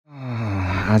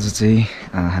आज चाहिँ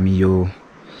हामी यो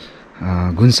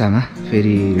घुन्सामा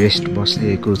फेरि रेस्ट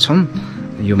बसेको छौँ।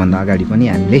 योभन्दा अगाडि पनि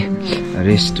हामीले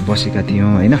रेस्ट बसेका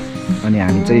थियौँ हैन। अनि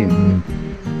हामी चाहिँ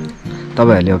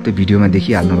तपाईहरुले अब त्यो भिडियोमा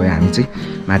देखिहाल्नुभयो, हामी चाहिँ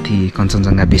माथि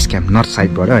कञ्चनजङ्घा बेस क्याम्प नर्थ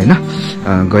साइडबाट हैन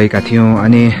गएका थियौँ।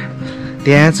 अनि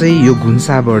त्यहाँ चाहिँ यो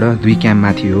घुन्साबाट 2 क्याम्प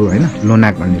माथि हो हैन,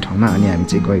 लोनाक भन्ने ठाउँमा। अनि हामी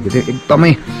चाहिँ गएको थियौँ।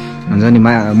 एकदमै हुन्छ नि,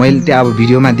 मैले त्यहाँ अब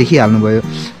भिडियोमा देखिहाल्नुभयो,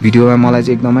 भिडियोमा मलाई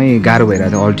चाहिँ एकदमै गाह्रो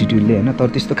भइरहेको थियो अल्टिट्युडले हैन। तर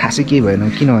त्यस्तो खासै केही भएन,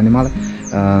 किनभने मलाई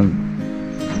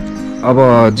अब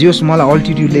जियोस् मलाई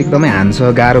अल्टिट्युडले एकदमै हान्छ,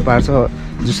 गाह्रो पार्छ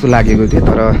जस्तो लागेको थियो।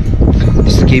 तर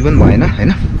त्यस्तो केही पनि भएन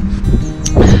हैन।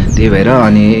 त्यही भएर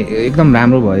अनि एकदम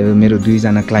राम्रो भयो। मेरो 2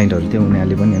 जना क्लाइन्टहरू थियो,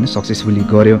 उनीहरूले पनि हैन सक्सेसफुली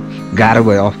गर्यो। गाह्रो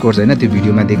भयो अफकोर्स हैन, त्यो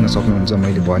भिडियोमा देख्न सक्नुहुन्छ।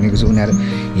 मैले भनेको छु उनीहरू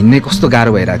हिँड्नै कस्तो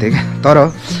गाह्रो भइरहेको थियो क्या। तर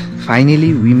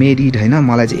फाइनली वी मेड इट हैन।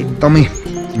 मलाई चाहिँ एकदमै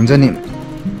हुन्छ नि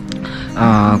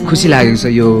खुसी लागेको छ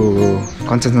यो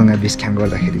कञ्चनजङ्घा बेस क्याम्प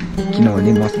गर्दाखेरि।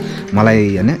 किनभने मलाई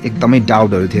हैन एकदमै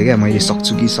डाउटहरू थियो क्या, मैले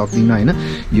सक्छु कि सक्दिनँ हैन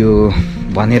यो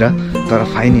भनेर। तर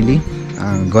फाइनली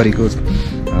गरेको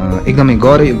एकदमै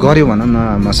गर्यो भनौँ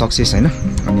न, सक्सेस हैन।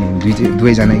 अनि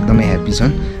दुवैजना एकदमै ह्याप्पी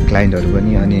छन्, क्लाइन्टहरू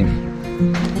पनि। अनि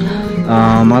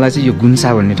मलाई चाहिँ यो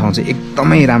घुन्सा भन्ने ठाउँ चाहिँ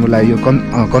एकदमै राम्रो लाग्यो। यो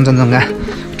कञ्चनजङ्घा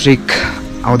ट्रेक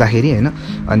आउँदाखेरि हैन।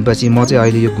 अनि पछि म चाहिँ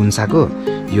अहिले यो घुन्साको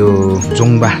यो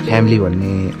जोङबा फ्यामिली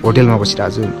भन्ने होटेलमा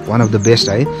बसिरहेको छु। वान अफ द बेस्ट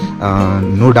है,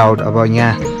 नो डाउट। अब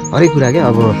यहाँ हरेक कुरा क्या,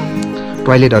 अब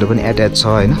टोइलेटहरू पनि एट्याच छ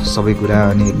हैन, सबै कुरा।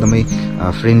 अनि एकदमै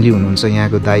फ्रेन्डली हुनुहुन्छ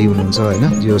यहाँको दाइ हुनुहुन्छ हैन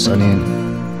जोस्। अनि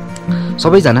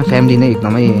सबैजना फ्यामिली नै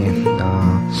एकदमै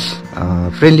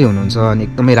फ्रेन्डली हुनुहुन्छ। अनि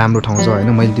एकदमै राम्रो ठाउँ छ हैन।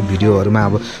 मैले त्यो भिडियोहरूमा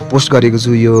अब पोस्ट गरेको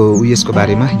छु यो उयसको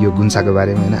बारेमा, यो घुन्साको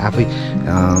बारेमा हैन। आफै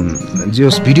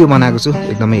जोस् भिडियो बनाएको छु,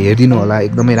 एकदमै हेरिदिनु होला,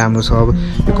 एकदमै राम्रो छ। अब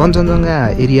यो कञ्चनजङ्घा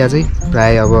एरिया चाहिँ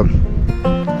प्राय अब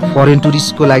फरेन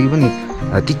टुरिस्टको लागि पनि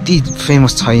त्यति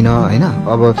फेमस छैन हैन।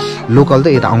 अब लोकल त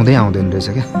यता आउँदैन रहेछ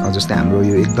क्या। जस्तै हाम्रो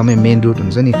यो एकदमै मेन रुट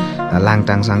हुन्छ नि,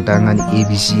 लाङटाङ साङटाङ अनि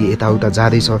एबिसी यताउता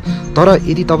जाँदैछ। तर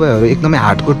यदि तपाईँहरू एकदमै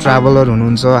हार्डकोर ट्राभलर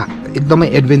हुनुहुन्छ, एकदमै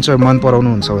एडभेन्चर मन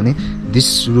पराउनुहुन्छ भने this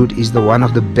root is the one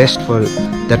of the best for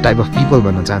that type of people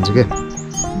भन्न चाहन्छु क्या।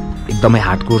 एकदमै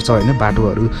हार्डकोर छ हैन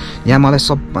बाटोहरू। यहाँ मलाई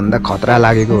सबभन्दा खतरा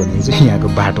लागेको भने चाहिँ यहाँको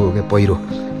बाटो हो क्या, पहिरो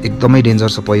एकदमै डेन्जर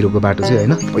छ। पहिरोको बाटो चाहिँ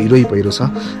हैन, पहिरो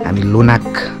छ। हामी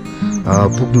लोनाक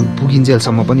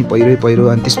पुगिन्जेलसम्म पनि पहिरो।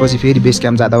 अनि त्यसपछि फेरि बेस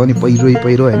क्याम्प जाँदा पनि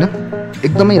पहिरो हैन।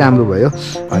 एकदमै राम्रो भयो।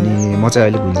 अनि म चाहिँ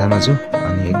अहिले घुन्सामा छु।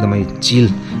 अनि एकदमै चिल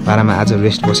पारामा आज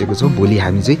रेस्ट बसेको छौँ। भोलि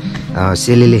हामी चाहिँ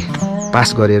सेलेले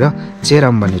पास गरेर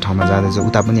चेरम भन्ने ठाउँमा जाँदैछौँ।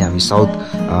 उता पनि हामी साउथ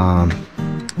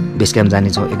बेस क्याम्प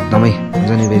जानेछौँ। एकदमै हुन्छ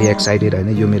नि भेरी एक्साइटेड हैन।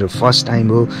 यो मेरो फर्स्ट टाइम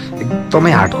हो,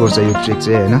 एकदमै हार्डकोर छ यो ट्रेक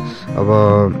चाहिँ हैन। अब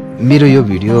मेरो यो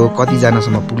भिडियो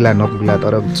कतिजनासम्म पुग्ला नपुग्ला,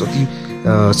 तर जति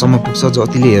सम्म पुग्छ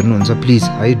जतिले हेर्नुहुन्छ प्लिज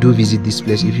है do visit this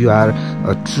place. If you are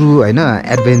true हैन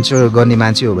एडभेन्चर गर्ने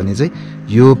मान्छे हो भने चाहिँ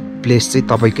यो प्लेस चाहिँ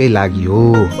तपाईँकै लागि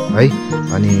हो है।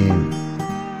 अनि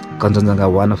कञ्चनजङ्घा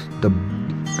वान अफ द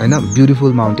हैन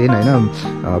ब्युटिफुल माउन्टेन हैन।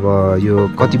 अब यो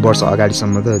कति वर्ष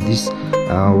अगाडिसम्म त this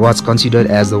was considered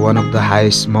as the one of the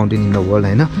highest mountain in the world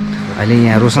हैन। अहिले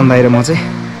यहाँ रोशन दाइ र म चाहिँ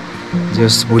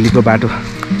जस भोलिको बाटो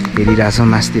हेरिरहेछौँ,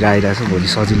 मासतिर आइरहेछ। भोलि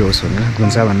सजिलो होस् भनेर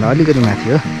घुन्साभन्दा अलिकति माथि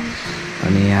हो।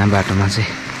 अनि यहाँ बाटोमा चाहिँ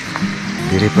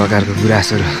धेरै प्रकारको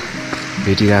गुराँसहरू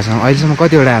भेटिरहेछौँ। अहिलेसम्म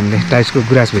कतिवटा हामीले टाइप्सको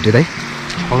गुराँस भेट्यो दाइ?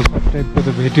 6-7 टाइपको त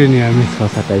भेट्यो नि हामी।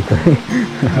 6-7 टाइपको।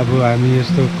 अब हामी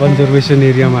यस्तो कन्जर्भेसन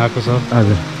एरियामा आएको छ।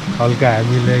 हजुर, हल्का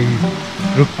हामीलाई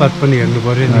रुखपात पनि हेर्नु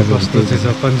पऱ्यो नि, कस्तो चाहिँ छ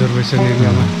कन्जर्भेसन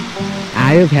एरियामा।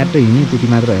 आयो फ्याटो हिँड्यो त्यति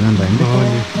मात्र होइन नि त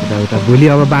होइन। यताउता भोलि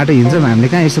अब बाटो हिँड्छौँ हामीले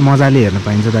कहाँ यसो मजाले हेर्न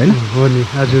पाइन्छ त होइन। हो नि,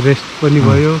 आज रेस्ट पनि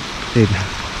भयो। त्यही त।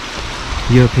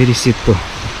 यो फेरि सेतो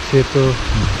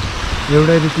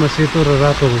एउटै रुखमा सेतो र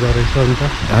रातो हुँदो रहेछ नि त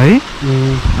है।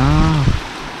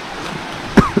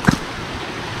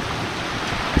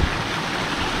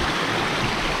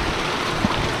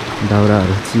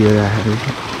 दाउराहरू चिएर राखेको छ।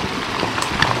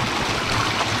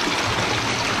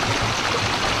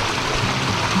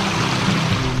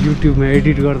 युट्युबमा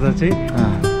एडिट गर्दा चाहिँ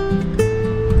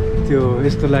त्यो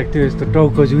यस्तो लाग्थ्यो, यस्तो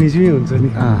टाउको जुई हुन्छ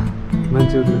नि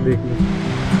मान्छेहरूले देख्नु।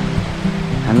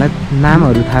 हामीलाई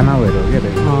नामहरू थाहा नभएर हो क्या।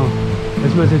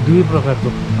 यसमा चाहिँ 2 प्रकारको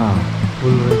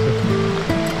फुल रहेछ।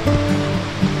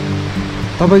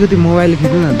 तपाईँको त्यो मोबाइल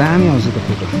खिच्नु न, दामी आउँछ त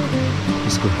फोटो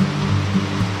यसको।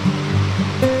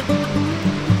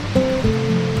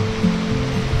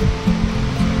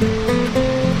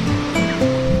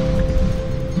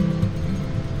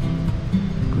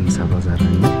 घुन्सा बजार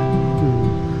होइन,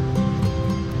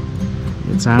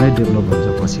 यो चाँडै डेभलप हुन्छ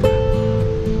पछि।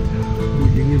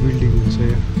 बिल्डिङ हुन्छ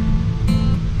यहाँ।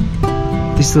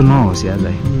 त्यस्तो नहोस् यार,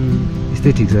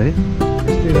 यस्तै ठिक छ है।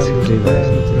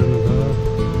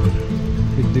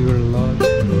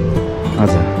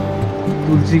 हजुर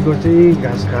तुलसीको चाहिँ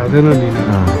घाँस खाँदैन नि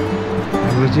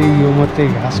हाम्रो चाहिँ यो मात्रै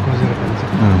घाँस खोजेर खान्छ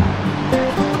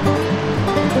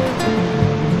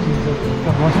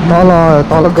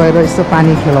तल गएर यसो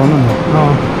पानी खेलाउनु न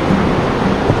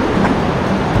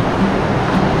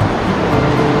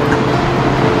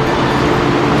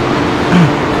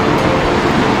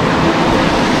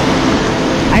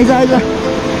आइज आइज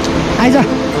आइज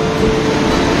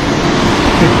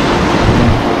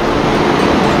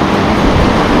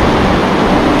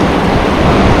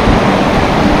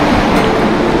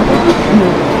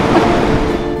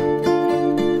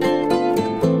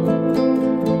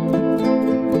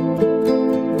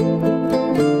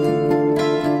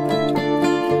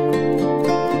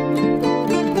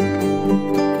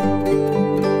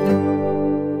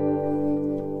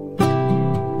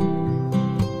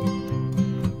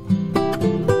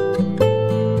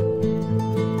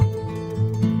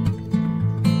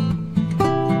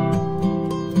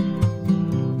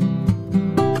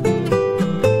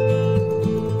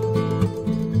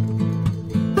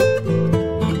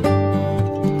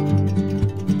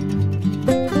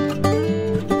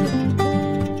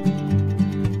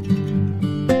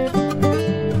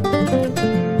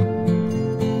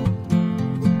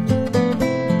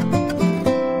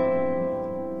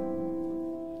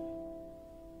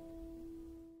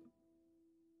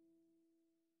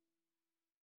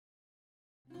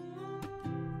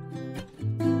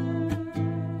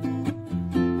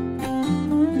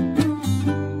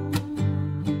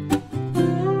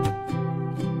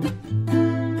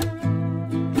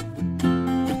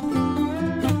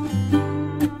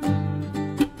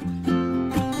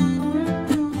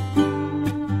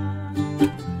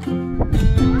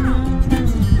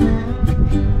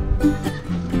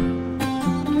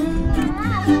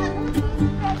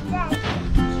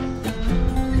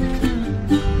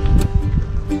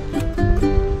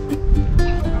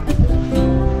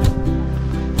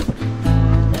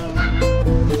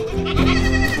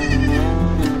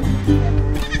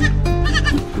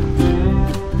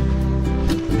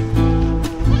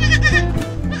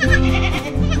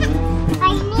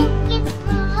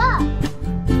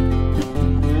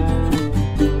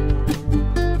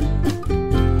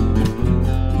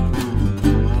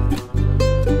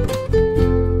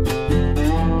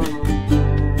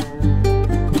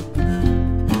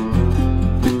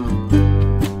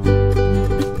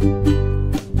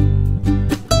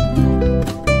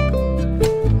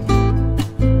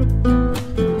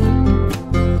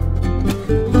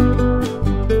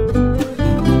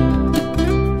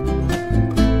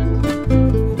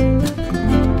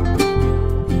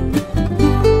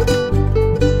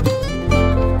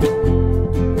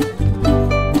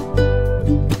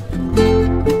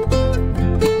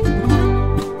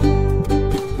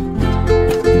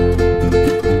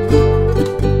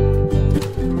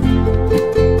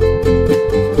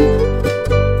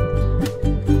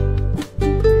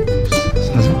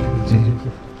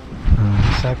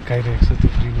खाइरहेको छ त्यो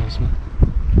ग्रिन हाउसमा।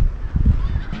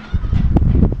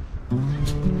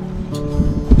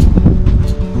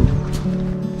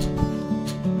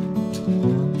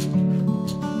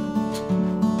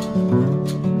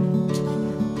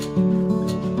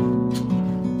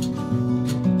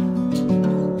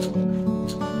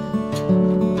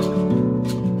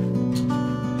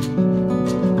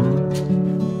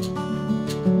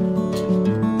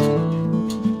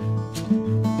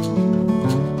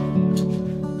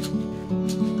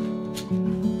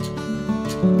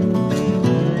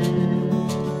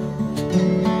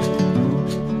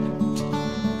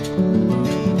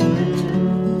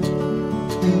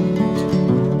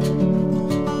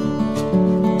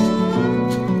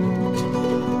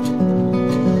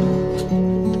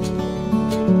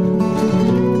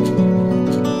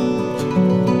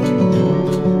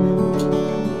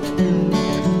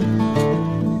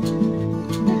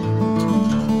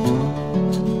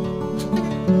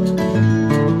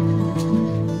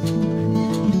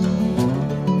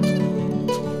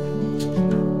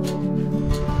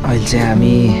 अहिले चाहिँ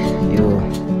हामी यो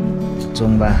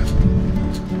चोङबा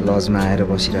लजमा आएर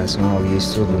बसिरहेछौँ। अघि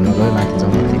यसो घुम्न गयो माथि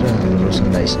जङ्गलतिर हाम्रो रोशन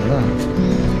दाइसँग।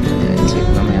 अहिले चाहिँ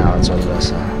एकदमै हावा चलिरहेछ।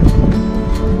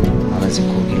 मलाई चाहिँ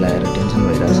खोकी लागेर टेन्सन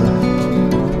भइरहेछ।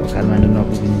 काठमाडौँ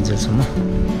नपुगिन्जेलसम्म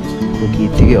खोकी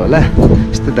यत्तिकै होला।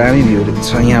 यस्तो दामी भ्यूहरू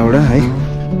छ यहाँबाट है।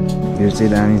 भ्यू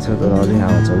चाहिँ दामी छ तर अझै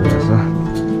हावा चलिरहेछ।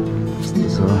 यस्तै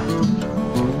छ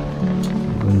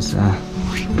घुन्सा।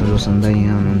 रोशन दाई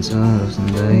यहाँ हुनुहुन्छ। रोशन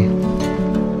दाई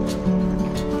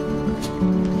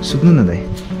सुत्नु न दाई।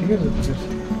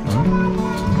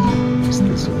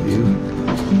 यस्तै छ भ्यू।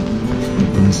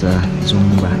 घुन्सा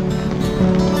जुम्बा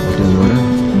होटेलबाट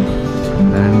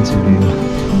दामी छ भ्यू